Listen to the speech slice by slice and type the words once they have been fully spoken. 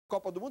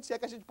Copa do Mundo, se é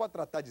que a gente pode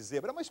tratar de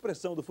zebra, é uma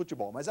expressão do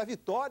futebol, mas a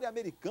vitória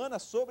americana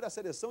sobre a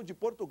seleção de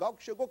Portugal,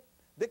 que chegou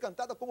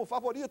decantada como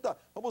favorita.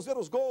 Vamos ver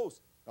os gols.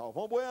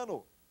 Galvão,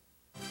 Bueno.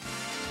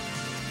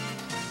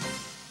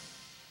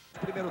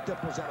 Primeiro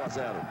tempo 0 a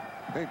 0.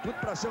 Tem tudo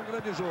para ser um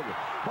grande jogo.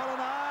 Bola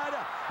na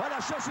área, olha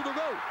a chance do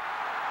gol.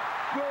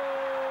 Gol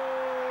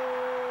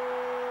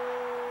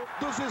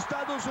dos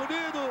Estados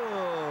Unidos.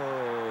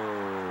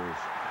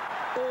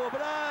 O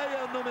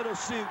Brian, número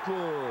 5.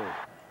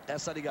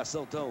 Essa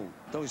ligação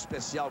tão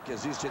especial que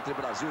existe entre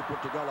Brasil e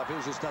Portugal, lá vem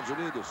os Estados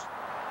Unidos.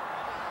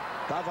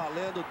 Tá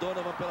valendo,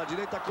 Donovan pela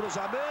direita,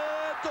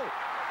 cruzamento.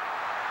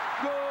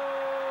 Gol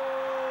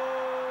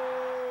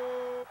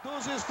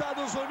dos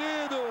Estados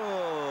Unidos.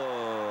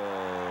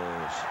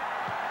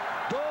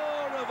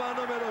 Donovan,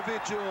 número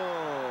 21.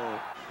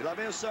 E lá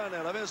vem o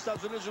Sanner, lá vem os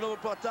Estados Unidos de novo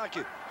pro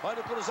ataque. Olha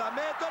o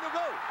cruzamento, olha o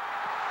gol.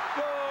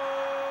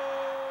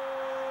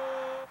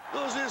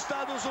 Gol dos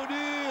Estados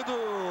Unidos.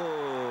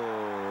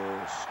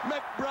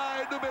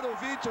 McBride, número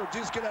 20, eu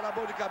disse que ele era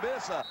bom de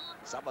cabeça.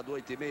 Sábado,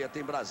 8h30,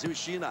 tem Brasil e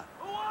China.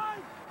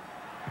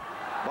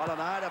 Bola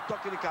na área,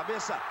 toque de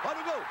cabeça. Olha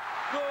o gol.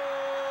 Gol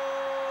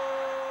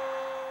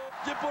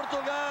de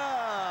Portugal.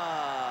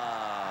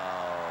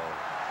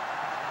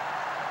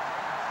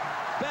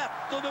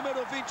 Beto,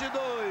 número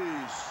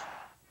 22.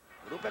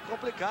 O grupo é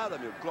complicado,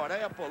 amigo.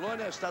 Coreia,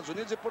 Polônia, Estados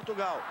Unidos e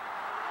Portugal.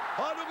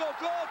 Olha o gol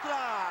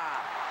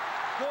contra.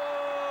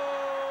 Gol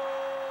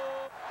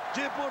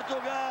de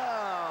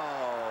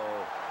Portugal.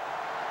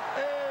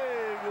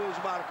 Eles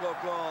marcou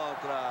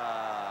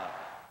contra.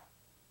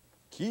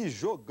 Que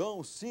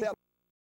jogão, sim.